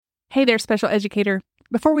Hey there, special educator.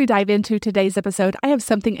 Before we dive into today's episode, I have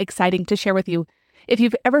something exciting to share with you. If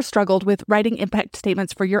you've ever struggled with writing impact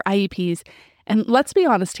statements for your IEPs, and let's be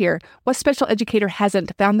honest here, what special educator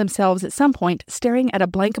hasn't found themselves at some point staring at a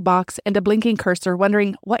blank box and a blinking cursor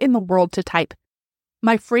wondering what in the world to type?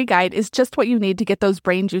 My free guide is just what you need to get those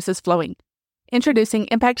brain juices flowing. Introducing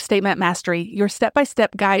Impact Statement Mastery, your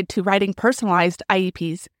step-by-step guide to writing personalized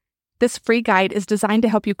IEPs. This free guide is designed to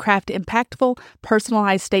help you craft impactful,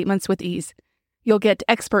 personalized statements with ease. You'll get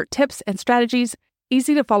expert tips and strategies,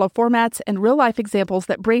 easy-to-follow formats, and real-life examples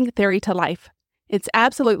that bring theory to life. It's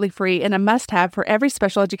absolutely free and a must-have for every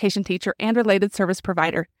special education teacher and related service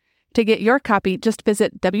provider. To get your copy, just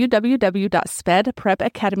visit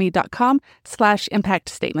www.spedprepacademy.com/impact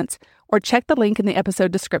statements or check the link in the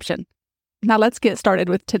episode description. Now let's get started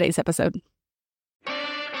with today's episode.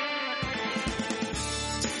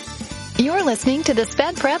 You're listening to the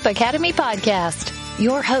Sped Prep Academy podcast.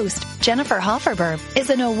 Your host, Jennifer Hofferberg,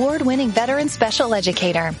 is an award-winning veteran special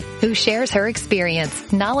educator who shares her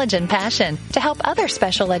experience, knowledge, and passion to help other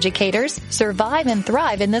special educators survive and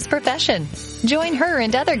thrive in this profession. Join her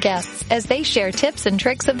and other guests as they share tips and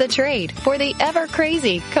tricks of the trade for the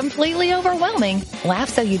ever-crazy, completely overwhelming,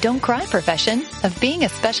 laugh-so-you-don't-cry profession of being a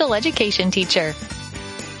special education teacher.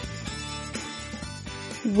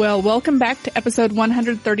 Well, welcome back to episode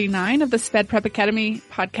 139 of the Sped Prep Academy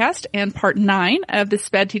podcast and part 9 of the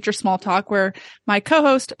Sped Teacher Small Talk, where my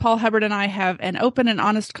co-host Paul Hubbard and I have an open and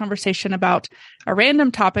honest conversation about a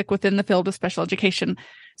random topic within the field of special education.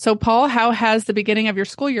 So, Paul, how has the beginning of your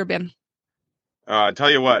school year been? I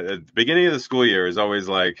tell you what, at the beginning of the school year is always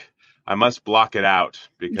like, I must block it out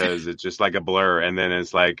because it's just like a blur. And then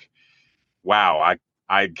it's like, wow,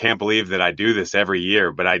 I can't believe that I do this every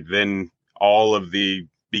year. But then all of the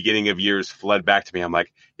beginning of years flood back to me. I'm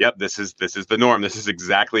like, yep, this is the norm. This is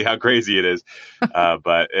exactly how crazy it is.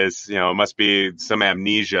 But it's, it must be some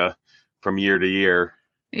amnesia from year to year.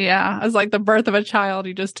 Yeah, it's like the birth of a child.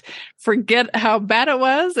 You just forget how bad it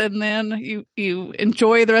was, and then you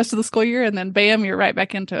enjoy the rest of the school year, and then bam, you're right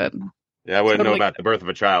back into it. Yeah, I wouldn't know about the birth of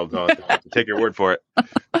a child. I'll have to take your word for it.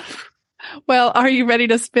 Well, are you ready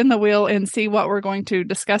to spin the wheel and see what we're going to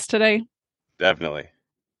discuss today? Definitely.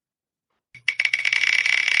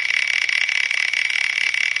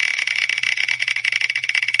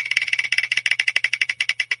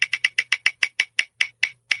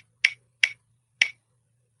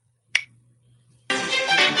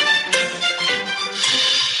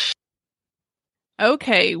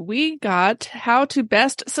 Okay, we got how to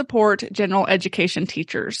best support general education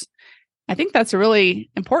teachers. I think that's a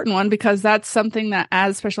really important one because that's something that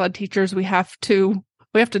as special ed teachers we have to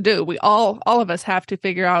do. We all of us have to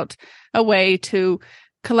figure out a way to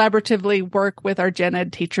collaboratively work with our gen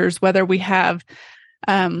ed teachers, whether we have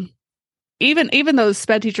even those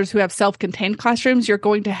sped teachers who have self-contained classrooms. You're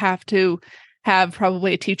going to have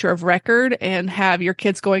probably a teacher of record and have your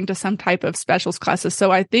kids going to some type of specials classes.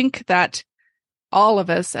 So I think that all of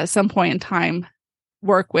us at some point in time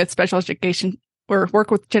work with special education or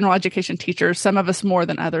work with general education teachers, some of us more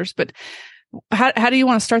than others. But how do you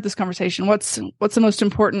want to start this conversation? What's the most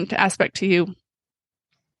important aspect to you?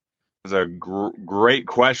 It's a great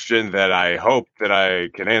question that I hope that I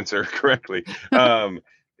can answer correctly.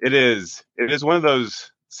 It is one of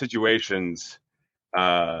those situations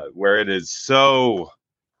where it is so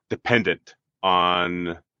dependent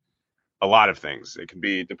on a lot of things. It can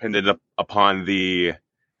be dependent upon the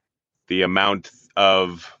amount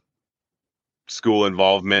of school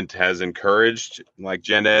involvement has encouraged, like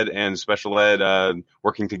gen ed and special ed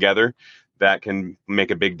working together. That can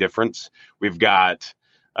make a big difference. We've got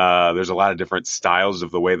there's a lot of different styles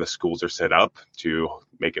of the way the schools are set up to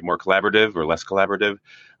make it more collaborative or less collaborative.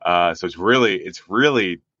 So it's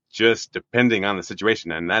really just depending on the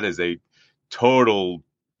situation, and that is a total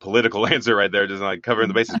political answer right there, just like covering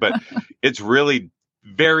the bases. But it's really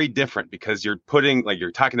very different because you're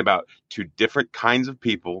talking about two different kinds of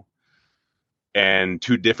people and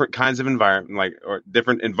two different kinds of environment, or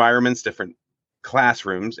different environments, different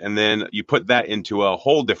classrooms, and then you put that into a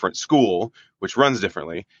whole different school, which runs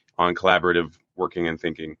differently on collaborative working and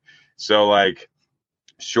thinking. So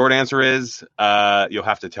short answer is you'll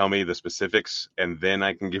have to tell me the specifics and then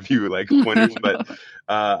I can give you pointers. But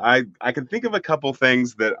I can think of a couple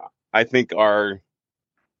things that I think are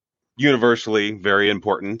universally very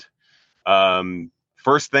important.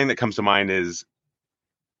 First thing that comes to mind is,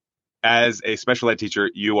 as a special ed teacher,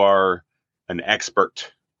 you are an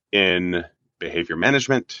expert in behavior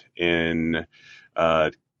management, in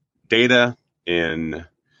data, in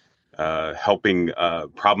helping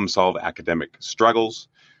problem solve academic struggles.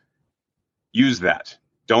 Use that.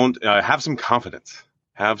 Don't have some confidence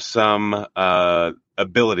have some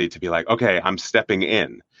ability to be like, okay, I'm stepping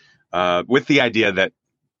in, with the idea that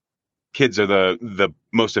kids are the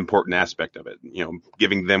most important aspect of it,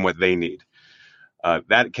 giving them what they need.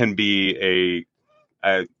 That can be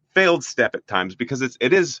a failed step at times, because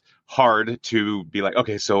it is hard to be like,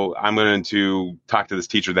 okay, so I'm going to talk to this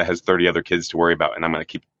teacher that has 30 other kids to worry about, and I'm going to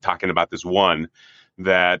keep talking about this one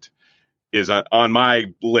that is on my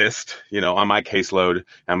list, on my caseload, and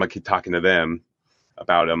I'm going to keep talking to them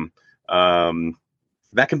about them.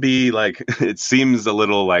 That can be like, it seems a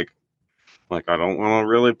little like I don't want to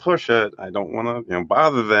really push it. I don't want to,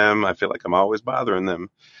 bother them. I feel like I'm always bothering them.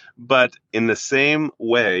 But in the same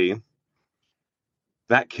way,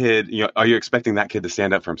 that kid, are you expecting that kid to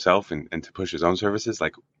stand up for himself and to push his own services?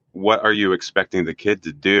 Like, what are you expecting the kid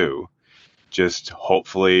to do? Just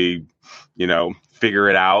hopefully, figure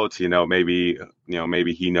it out. Maybe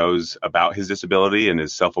he knows about his disability and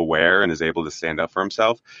is self-aware and is able to stand up for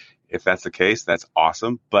himself. If that's the case, that's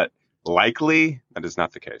awesome. But likely that is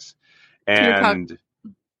not the case. So And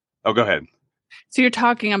go ahead. So you're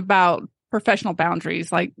talking about professional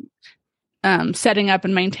boundaries, like setting up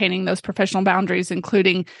and maintaining those professional boundaries,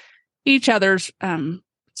 including each other's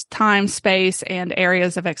time, space, and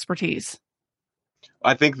areas of expertise.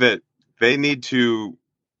 I think that they need to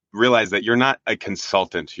realize that you're not a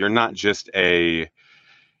consultant. You're not just a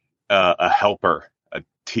helper, a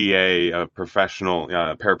TA, a professional,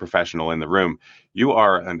 paraprofessional in the room. You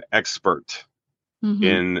are an expert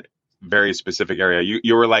in very specific area.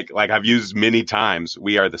 You were like I've used many times.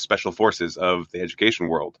 We are the special forces of the education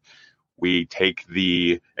world. We take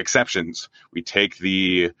the exceptions, we take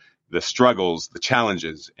the struggles, the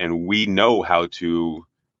challenges, and we know how to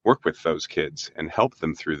work with those kids and help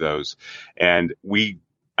them through those. And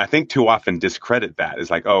I think too often discredit that. It's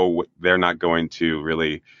like, oh, they're not going to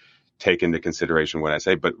really take into consideration what I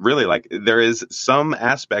say. But really, like, there is some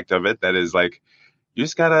aspect of it that is like, you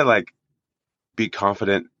just gotta like be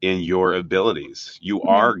confident in your abilities. You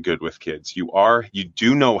are good with kids. You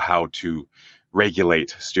do know how to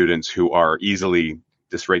regulate students who are easily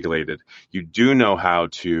dysregulated. You do know how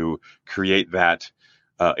to create that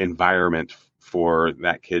environment for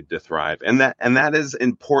that kid to thrive. And that is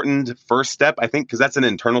important first step, I think, because that's an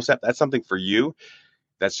internal step. That's something for you.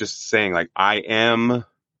 That's just saying, like, I am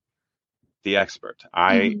the expert.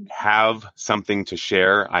 I have something to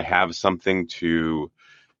share. I have something to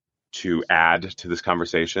add to this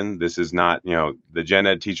conversation. This is not, the gen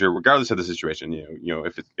ed teacher, regardless of the situation,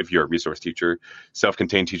 if you're a resource teacher,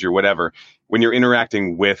 self-contained teacher, whatever, when you're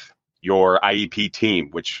interacting with your IEP team,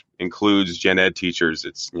 which includes gen ed teachers,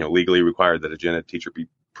 it's, legally required that a gen ed teacher be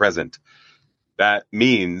present. That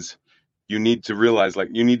means you need to realize, like,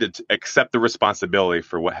 you need to accept the responsibility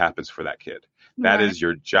for what happens for that kid. That is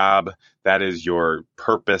your job. That is your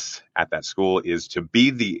purpose at that school, is to be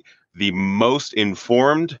the most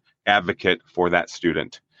informed advocate for that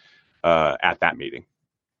student at that meeting.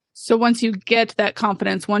 So once you get that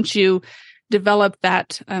confidence, once you develop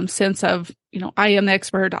that sense of, I am the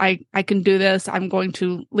expert, I can do this, I'm going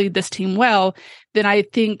to lead this team well, then I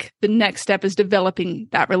think the next step is developing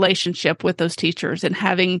that relationship with those teachers and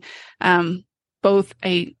having both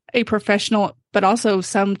a professional, but also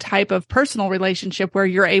some type of personal relationship where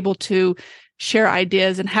you're able to share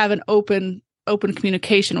ideas and have an open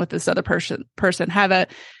communication with this other person, have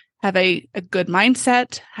a good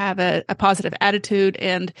mindset, have a positive attitude,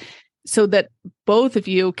 and so that both of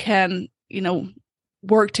you can,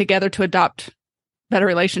 work together to adopt better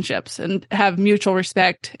relationships and have mutual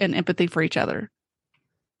respect and empathy for each other.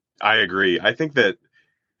 I agree. I think that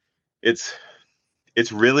it's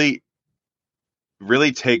really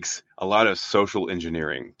takes a lot of social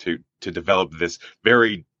engineering to develop this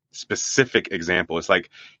very specific example. It's like,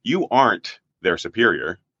 you aren't their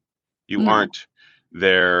superior. You aren't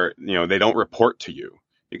their, they don't report to you.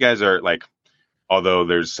 You guys are like, although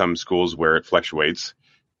there's some schools where it fluctuates,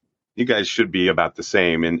 you guys should be about the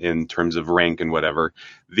same in terms of rank and whatever.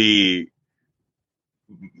 The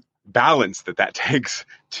balance that takes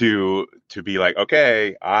to be like,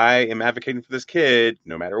 okay, I am advocating for this kid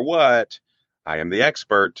no matter what. I am the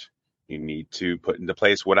expert. You need to put into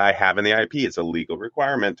place what I have in the IP. It's a legal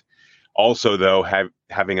requirement. Also, though,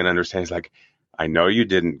 having an understanding is like, I know you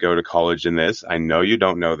didn't go to college in this. I know you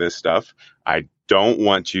don't know this stuff. I don't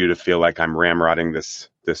want you to feel like I'm ramrodding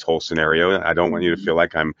this whole scenario. I don't want you to feel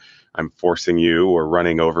like I'm forcing you or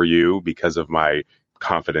running over you because of my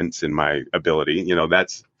confidence in my ability.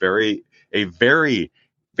 That's a very,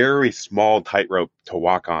 very small tightrope to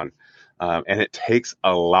walk on. And it takes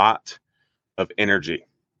a lot of energy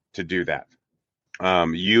to do that.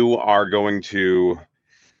 You are going to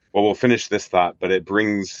Well, we'll finish this thought, but it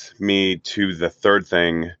brings me to the third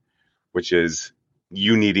thing, which is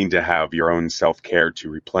you needing to have your own self-care to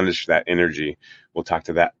replenish that energy. We'll talk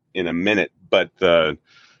to that in a minute, but the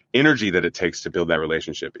energy that it takes to build that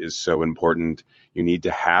relationship is so important. You need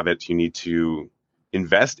to have it. You need to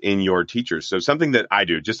invest in your teachers. So something that I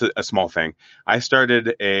do, just a small thing, I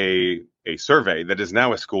started a survey that is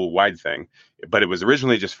now a school-wide thing, but it was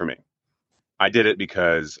originally just for me. I did it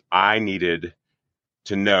because I needed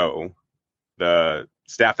to know the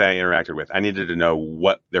staff that I interacted with. I needed to know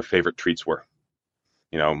what their favorite treats were.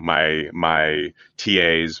 You know, my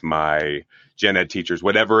TAs, my gen ed teachers,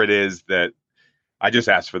 whatever it is that I just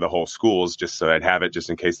asked for the whole schools just so I'd have it just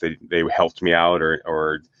in case they helped me out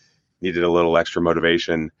or needed a little extra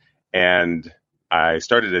motivation. And I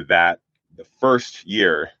started at that the first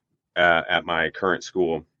year at my current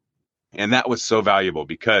school. And that was so valuable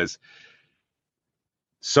because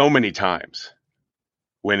so many times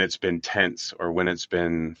when it's been tense or when it's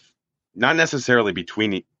been not necessarily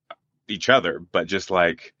between each other, but just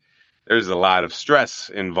like there's a lot of stress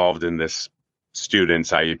involved in this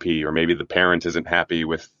student's IEP, or maybe the parent isn't happy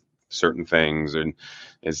with certain things and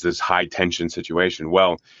it's this high tension situation.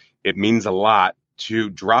 Well, it means a lot to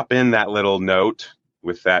drop in that little note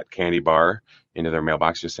with that candy bar into their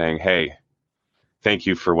mailbox, just saying, hey, thank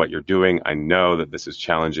you for what you're doing. I know that this is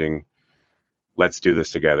challenging. Let's do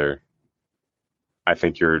this together. I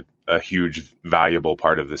think you're a huge, valuable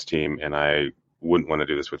part of this team, and I wouldn't want to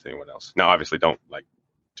do this with anyone else. Now, obviously, don't like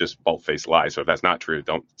just bold-faced lie. So if that's not true,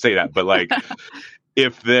 don't say that. But like,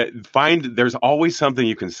 there's always something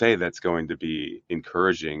you can say that's going to be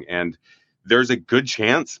encouraging, and there's a good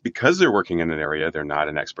chance because they're working in an area they're not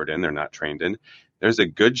an expert in, they're not trained in. There's a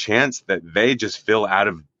good chance that they just feel out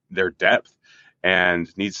of their depth and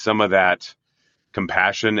need some of that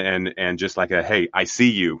compassion and just like hey, I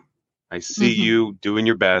see you. I see you doing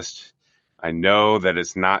your best. I know that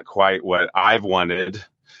it's not quite what I've wanted.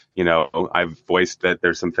 You know, I've voiced that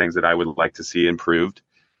there's some things that I would like to see improved,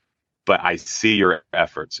 but I see your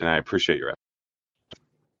efforts and I appreciate your efforts.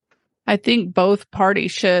 I think both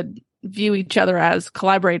parties should view each other as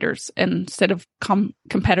collaborators instead of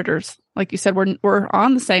competitors. Like you said, we're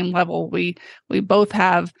on the same level. We both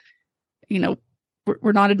have, you know,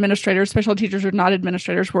 we're not administrators. Special teachers are not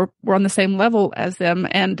administrators. We're on the same level as them,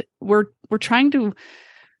 and we're trying to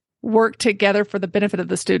work together for the benefit of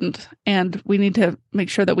the student. And we need to make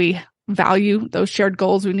sure that we value those shared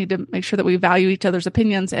goals. We need to make sure that we value each other's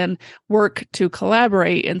opinions and work to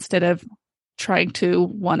collaborate instead of trying to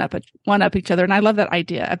one up each other. And I love that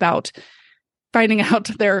idea about finding out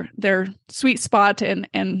their sweet spot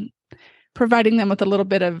and providing them with a little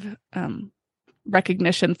bit of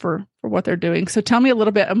recognition for what they're doing. So tell me a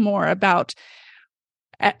little bit more about,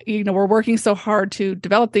 we're working so hard to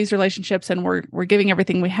develop these relationships and we're giving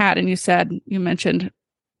everything we had. And you mentioned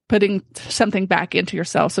putting something back into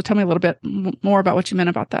yourself. So tell me a little bit more about what you meant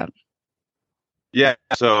about that. Yeah.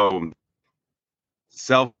 So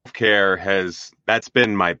self-care that's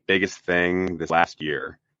been my biggest thing this last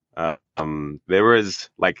year. There was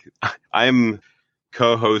I'm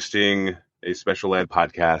co-hosting a special ed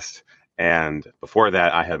podcast. And before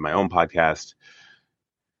that, I had my own podcast.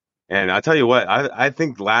 And I tell you what, I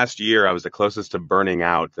think last year I was the closest to burning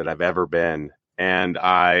out that I've ever been. And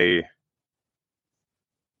I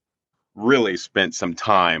really spent some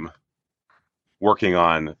time working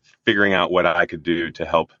on figuring out what I could do to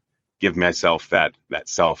help give myself that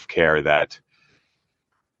self-care, that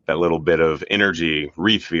little bit of energy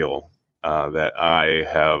refuel that I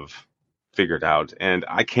have figured out. And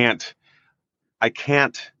I can't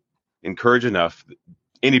encourage enough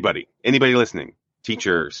anybody listening,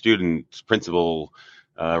 teacher, student, principal,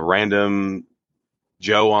 random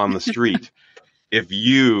Joe on the street, if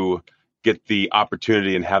you get the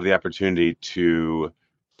opportunity and have the opportunity to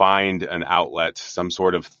find an outlet, some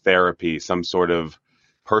sort of therapy, some sort of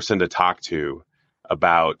person to talk to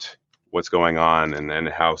about what's going on and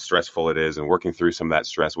how stressful it is and working through some of that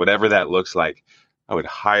stress, whatever that looks like, I would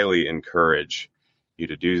highly encourage you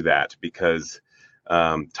to do that because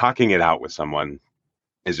talking it out with someone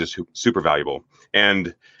is just super valuable.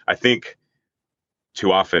 And I think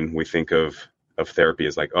too often we think of therapy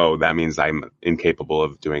as like, oh, that means I'm incapable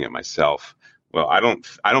of doing it myself. Well, I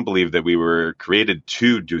don't believe that we were created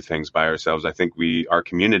to do things by ourselves. I think our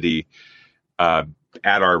community, at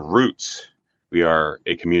our roots, we are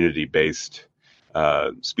a community-based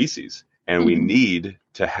species, and we need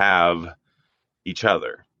to have each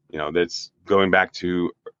other. You know, that's going back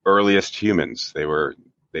to earliest humans. They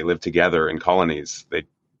lived together in colonies. They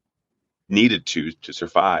needed to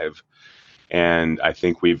survive. And I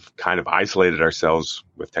think we've kind of isolated ourselves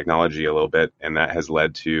with technology a little bit, and that has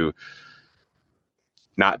led to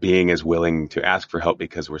not being as willing to ask for help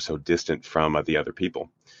because we're so distant from the other people.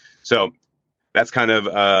 So that's kind of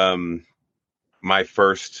my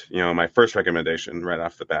first recommendation right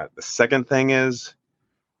off the bat. The second thing is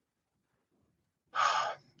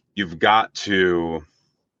you've got to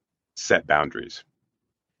set boundaries.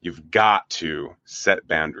 You've got to set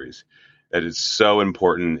boundaries. That is so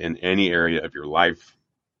important in any area of your life.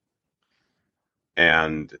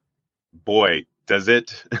 And boy, does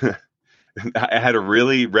it. I had a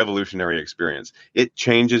really revolutionary experience. It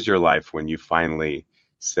changes your life when you finally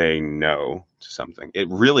say no to something. It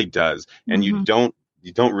really does. And you don't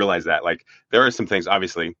realize that. Like, there are some things,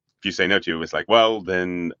 obviously, if you say no to, it's like, well,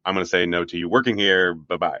 then I'm going to say no to you working here.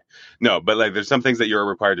 Bye-bye. No, but like, there's some things that you're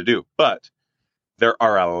required to do. But there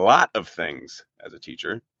are a lot of things as a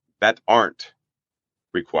teacher that aren't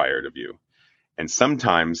required of you. And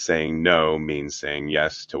sometimes saying no means saying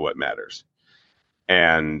yes to what matters.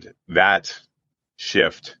 And that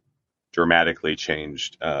shift dramatically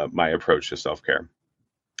changed my approach to self-care.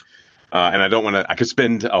 And I could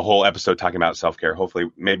spend a whole episode talking about self-care.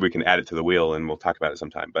 Hopefully, maybe we can add it to the wheel and we'll talk about it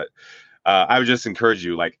sometime. But I would just encourage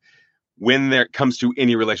you, like, when there comes to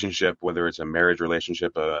any relationship, whether it's a marriage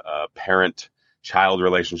relationship, a parent-child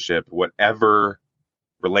relationship, whatever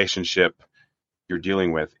relationship you're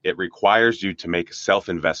dealing with, it requires you to make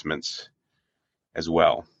self-investments as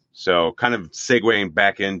well. So kind of segueing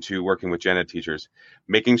back into working with gen ed teachers,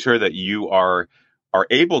 making sure that you are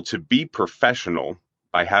able to be professional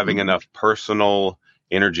by having enough personal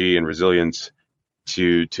energy and resilience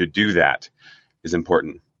to do that is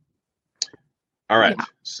important. All right. Yeah.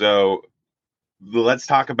 So let's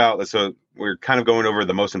talk about, so we're kind of going over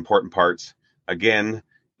the most important parts. Again,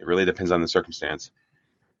 it really depends on the circumstance.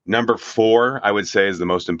 Number 4, I would say, is the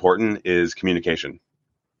most important, is communication.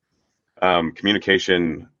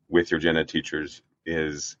 Communication with your gen ed teachers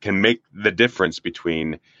can make the difference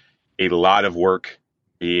between a lot of work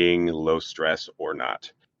being low stress or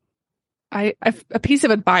not. A piece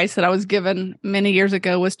of advice that I was given many years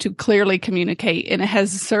ago was to clearly communicate, and it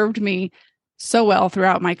has served me so well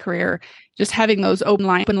throughout my career. Just having those open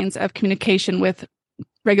lines of communication with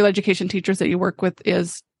regular education teachers that you work with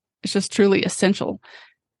is just truly essential,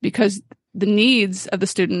 because the needs of the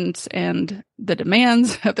students and the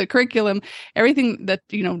demands of the curriculum, everything that,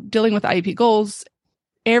 dealing with IEP goals,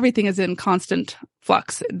 everything is in constant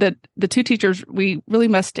flux. The two teachers, we really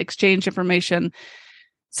must exchange information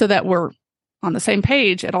so that we're on the same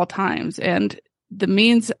page at all times. And the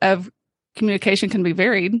means of communication can be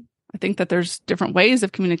varied. I think that there's different ways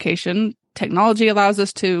of communication. Technology allows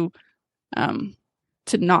us to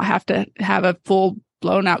not have to have a full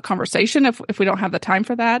blown out conversation if we don't have the time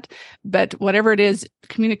for that. But whatever it is,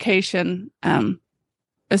 communication,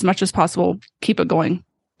 as much as possible, keep it going.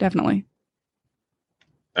 Definitely.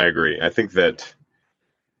 I agree. I think that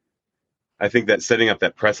setting up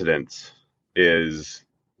that precedent is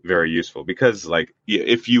very useful, because, like,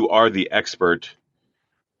 if you are the expert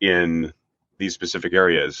in these specific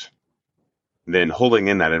areas, then holding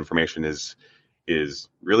in that information is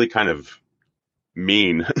really kind of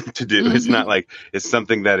mean to do. It's not like, it's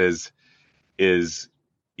something that is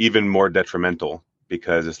even more detrimental,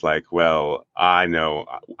 because it's like, well, I know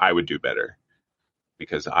I would do better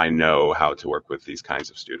because I know how to work with these kinds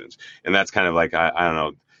of students. And that's kind of like, I don't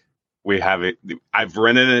know, I've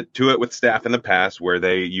run into it with staff in the past where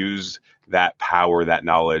they use that power, that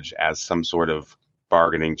knowledge, as some sort of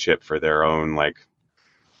bargaining chip for their own, like,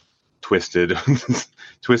 twisted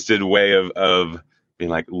way of being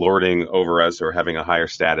like lording over us or having a higher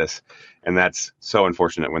status. And that's so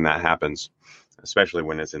unfortunate when that happens, especially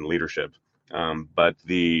when it's in leadership. But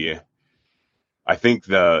I think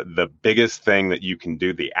the biggest thing that you can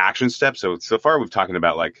do, the action step. So far we've talking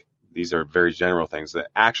about, like, these are very general things. The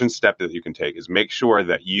action step that you can take is make sure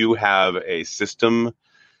that you have a system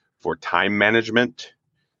for time management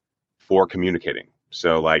for communicating.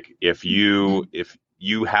 So, like, if you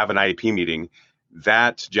have an IEP meeting,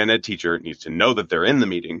 that gen ed teacher needs to know that they're in the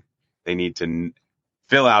meeting. They need to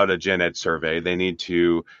fill out a gen ed survey. They need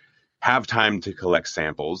to have time to collect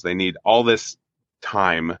samples. They need all this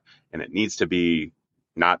time, and it needs to be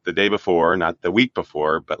not the day before, not the week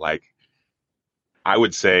before, but, like, I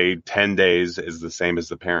would say 10 days is the same as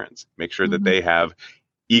the parents. Make sure that they have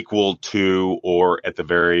equal to, or at the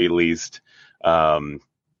very least,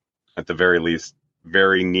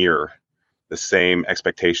 very near the same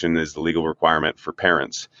expectation as the legal requirement for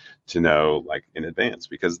parents to know, like, in advance,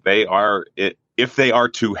 because if they are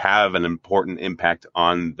to have an important impact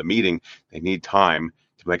on the meeting, they need time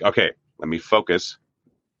to be like, okay, let me focus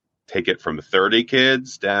take it from 30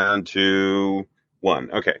 kids down to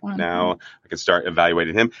one. Okay, now I can start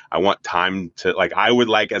evaluating him. I want time to, like, I would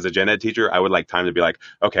like, as a gen ed teacher, I would like time to be like,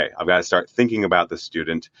 okay, I've got to start thinking about the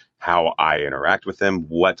student, how I interact with him,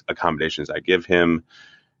 what accommodations I give him,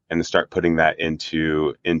 and to start putting that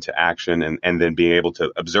into action, and then being able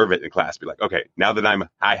to observe it in class. Be like, okay, now that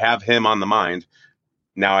I have him on the mind,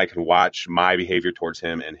 now I can watch my behavior towards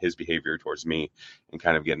him and his behavior towards me and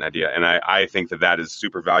kind of get an idea. And I think that is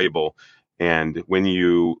super valuable. And when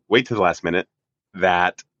you wait to the last minute,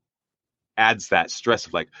 that adds that stress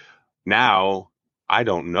of like, now I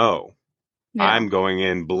don't know. Yeah. I'm going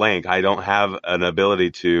in blank. I don't have an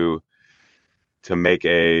ability to make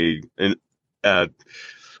a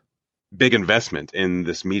big investment in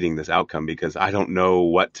this meeting, this outcome, because I don't know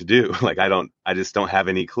what to do. Like, I just don't have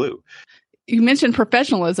any clue. You mentioned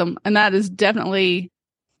professionalism, and that is definitely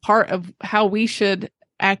part of how we should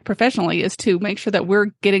act professionally, is to make sure that we're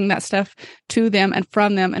getting that stuff to them and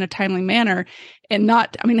from them in a timely manner. And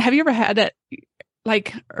not, I mean, have you ever had that,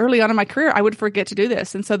 like early on in my career, I would forget to do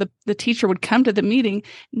this. And so the teacher would come to the meeting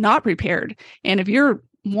not prepared. And if you're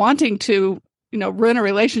wanting to, ruin a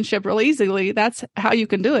relationship real easily, that's how you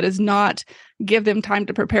can do it, is not give them time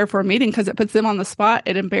to prepare for a meeting, because it puts them on the spot.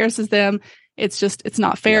 It embarrasses them. It's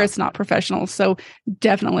not fair. Yeah. It's not professional. So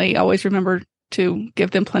definitely always remember to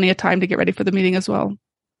give them plenty of time to get ready for the meeting as well.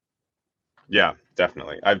 Yeah,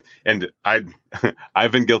 definitely.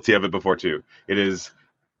 I've been guilty of it before too.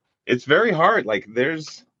 It's very hard. Like,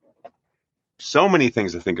 there's so many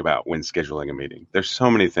things to think about when scheduling a meeting. There's so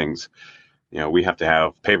many things. We have to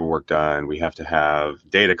have paperwork done. We have to have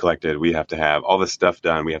data collected. We have to have all this stuff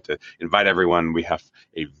done. We have to invite everyone. We have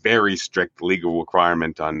a very strict legal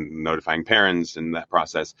requirement on notifying parents in that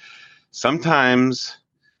process. Sometimes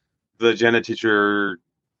the gen ed teacher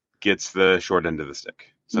gets the short end of the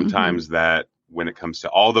stick. Sometimes that when it comes to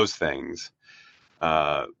all those things,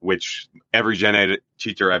 which every gen ed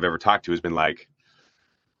teacher I've ever talked to has been like,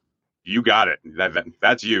 you got it.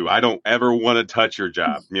 That's you. I don't ever want to touch your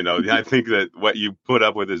job. I think that what you put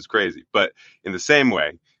up with is crazy. But in the same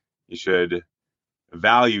way, you should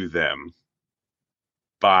value them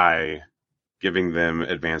by giving them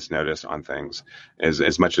advance notice on things,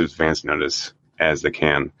 as much advance notice as they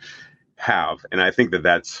can have. And I think that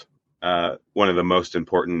that's one of the most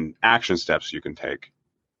important action steps you can take.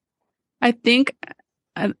 I think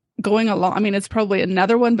going along, I mean, it's probably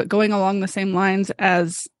another one, but going along the same lines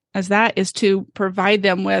as that is to provide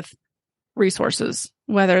them with resources,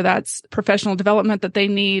 whether that's professional development that they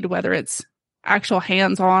need, whether it's actual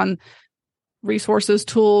hands-on resources,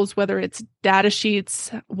 tools, whether it's data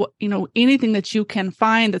sheets, anything that you can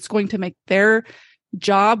find that's going to make their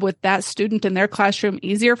job with that student in their classroom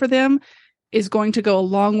easier for them is going to go a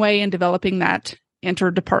long way in developing that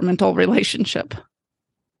interdepartmental relationship.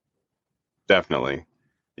 Definitely.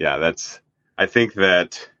 Yeah, I think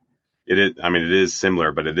that it is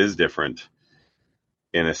similar, but it is different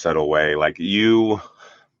in a subtle way. Like, you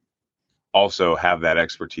also have that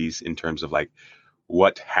expertise in terms of like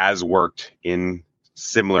what has worked in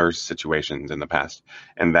similar situations in the past.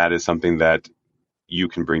 And that is something that you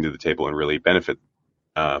can bring to the table and really benefit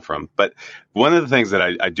from. But one of the things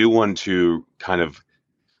that I do want to kind of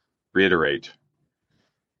reiterate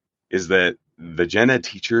is that the gen ed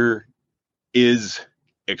teacher is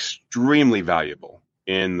extremely valuable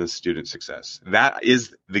in the student success. That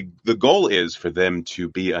is the goal, is for them to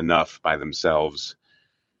be enough by themselves.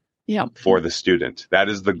 Yeah. For the student. That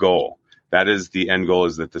is the goal. That is the end goal,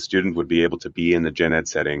 is that the student would be able to be in the gen ed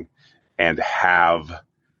setting and have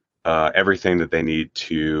everything that they need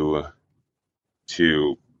to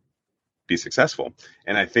be successful.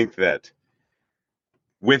 And I think that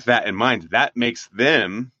with that in mind, that makes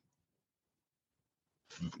them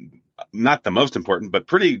not the most important, but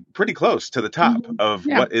pretty close to the top of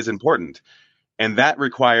what is important. And that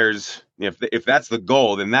requires, if that's the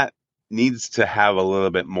goal, then that needs to have a little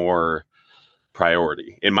bit more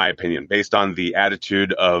priority, in my opinion, based on the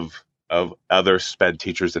attitude of other SPED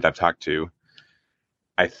teachers that I've talked to.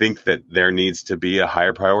 I think that there needs to be a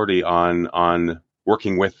higher priority on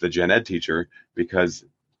working with the gen ed teacher, because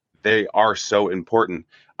they are so important.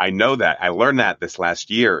 I know that. I learned that this last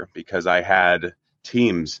year because I had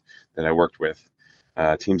teams that I worked with,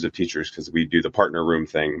 teams of teachers, because we do the partner room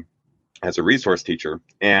thing as a resource teacher.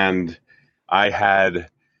 And I had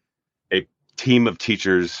a team of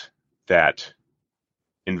teachers that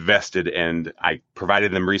invested, and I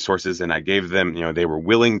provided them resources, and I gave them, they were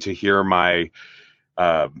willing to hear my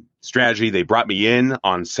strategy. They brought me in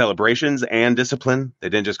on celebrations and discipline. They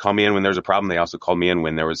didn't just call me in when there was a problem. They also called me in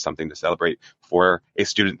when there was something to celebrate for a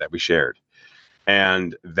student that we shared.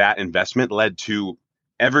 And that investment led to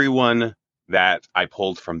everyone that I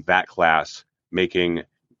pulled from that class making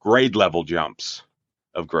grade level jumps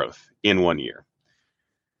of growth in 1 year.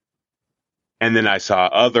 And then I saw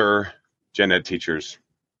other gen ed teachers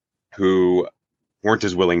who weren't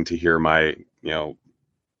as willing to hear my,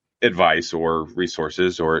 advice or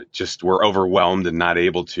resources, or just were overwhelmed and not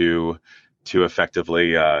able to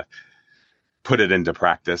effectively put it into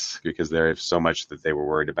practice because there is so much that they were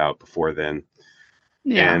worried about before then.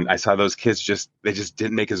 Yeah. And I saw those kids they just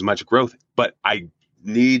didn't make as much growth. But I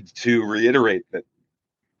need to reiterate that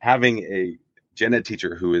having a gen ed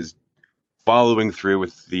teacher who is following through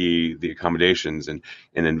with the accommodations and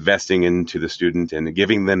investing into the student and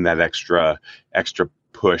giving them that extra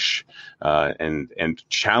push and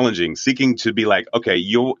challenging, seeking to be like, okay,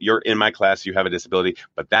 you're in my class, you have a disability,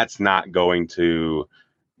 but that's not going to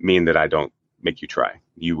mean that I don't make you try.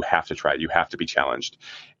 You have to try. You have to be challenged.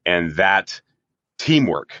 And that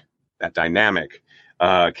teamwork, that dynamic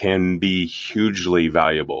can be hugely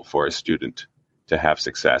valuable for a student to have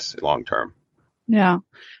success long term. Yeah.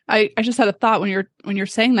 I just had a thought when you're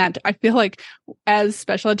saying that. I feel like as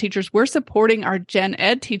special ed teachers, we're supporting our gen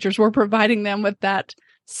ed teachers. We're providing them with that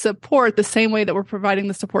support the same way that we're providing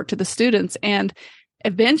the support to the students. And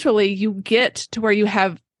eventually you get to where you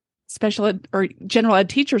have special ed or general ed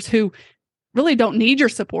teachers who really don't need your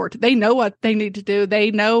support. They know what they need to do.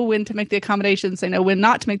 They know when to make the accommodations. They know when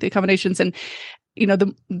not to make the accommodations. And,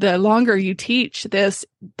 the longer you teach this,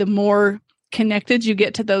 the more connected you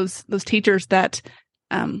get to those teachers that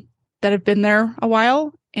have been there a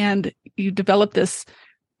while, and you develop this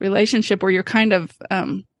relationship where you're kind of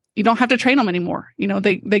you don't have to train them anymore.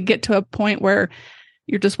 They get to a point where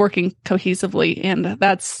you're just working cohesively, and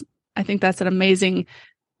I think that's an amazing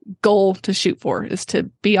goal to shoot for, is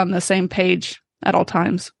to be on the same page at all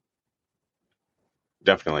times.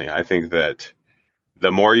 Definitely. I think that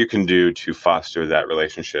the more you can do to foster that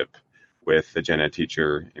relationship with the gen ed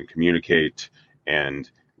teacher and communicate and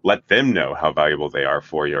let them know how valuable they are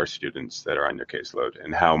for your students that are on your caseload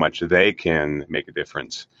and how much they can make a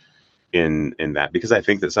difference in that. Because I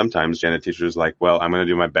think that sometimes gen ed teachers like, well, I'm going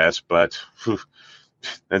to do my best, but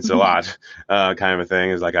that's a lot kind of a thing.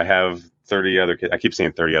 Is like, I have 30 other kids. I keep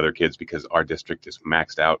saying 30 other kids because our district is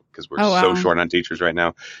maxed out because we're so short on teachers right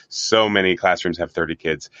now. So many classrooms have 30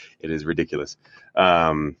 kids. It is ridiculous.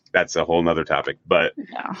 That's a whole nother topic. But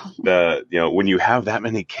when you have that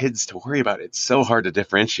many kids to worry about, it's so hard to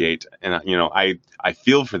differentiate. And, I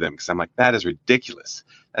feel for them because I'm like, that is ridiculous.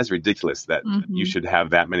 That's ridiculous that you should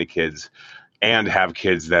have that many kids and have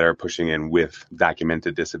kids that are pushing in with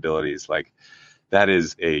documented disabilities. Like, that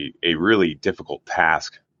is a really difficult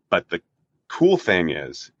task. But the cool thing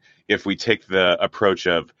is, if we take the approach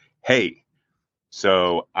of, hey,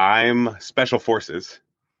 so I'm special forces,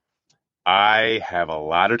 I have a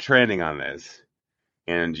lot of training on this,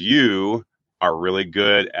 and you are really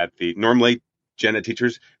good at normally gen ed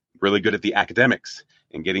teachers, really good at the academics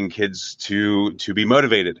and getting kids to be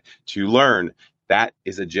motivated, to learn. That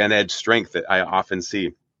is a gen ed strength that I often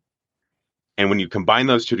see. And when you combine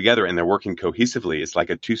those two together and they're working cohesively, it's like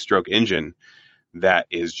a two-stroke engine that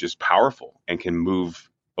is just powerful and can move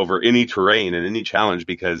over any terrain and any challenge,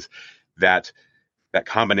 because that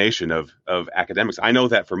combination of academics. I know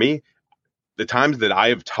that for me, the times that I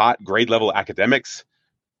have taught grade level academics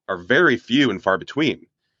are very few and far between.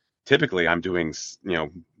 Typically, I'm doing,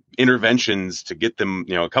 interventions to get them,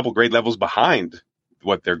 a couple grade levels behind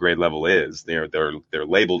what their grade level is. They're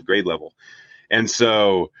labeled grade level. And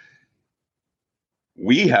so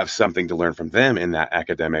we have something to learn from them in that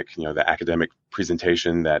academic, the academic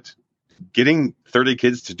presentation, that getting 30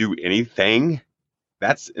 kids to do anything,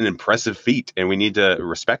 that's an impressive feat. And we need to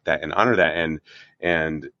respect that and honor that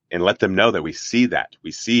and let them know that we see that.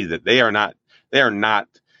 We see that they are not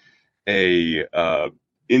a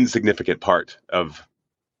insignificant part of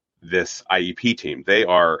this IEP team. They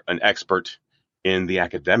are an expert in the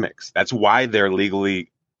academics. That's why they're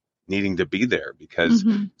legally needing to be there, because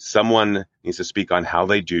someone needs to speak on how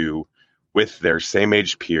they do with their same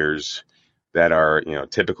age peers that are,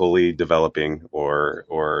 typically developing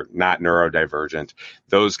or not neurodivergent.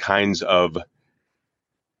 Those kinds of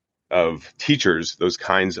teachers, those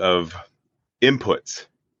kinds of inputs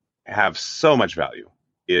have so much value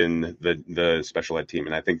in the special ed team.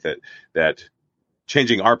 And I think that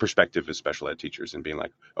changing our perspective as special ed teachers and being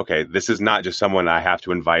like, okay, this is not just someone I have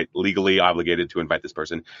to invite, legally obligated to invite this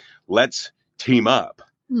person. Let's team up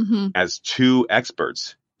as two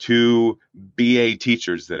experts, two BA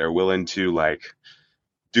teachers that are willing to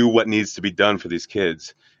do what needs to be done for these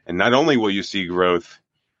kids. And not only will you see growth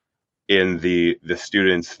in the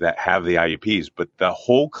students that have the IEPs, but the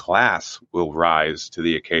whole class will rise to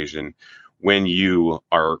the occasion when you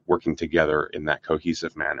are working together in that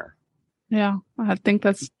cohesive manner. Yeah, I think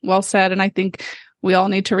that's well said. And I think we all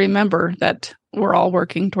need to remember that we're all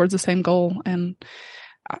working towards the same goal. And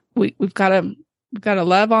we've got to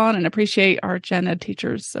love on and appreciate our gen ed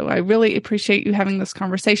teachers. So I really appreciate you having this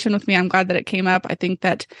conversation with me. I'm glad that it came up. I think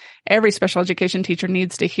that every special education teacher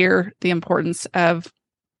needs to hear the importance of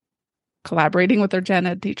collaborating with their gen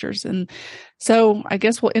ed teachers. And so I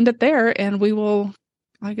guess we'll end it there, and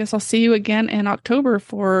I'll see you again in October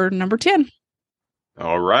for number 10.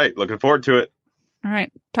 All right. Looking forward to it. All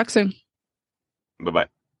right. Talk soon. Bye-bye.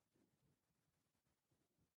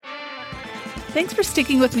 Thanks for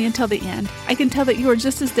sticking with me until the end. I can tell that you are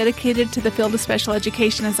just as dedicated to the field of special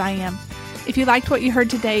education as I am. If you liked what you heard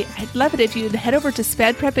today, I'd love it if you'd head over to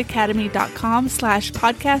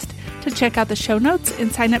spedprepacademy.com/podcast to check out the show notes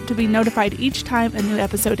and sign up to be notified each time a new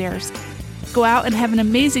episode airs. Go out and have an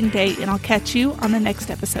amazing day, and I'll catch you on the next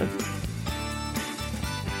episode.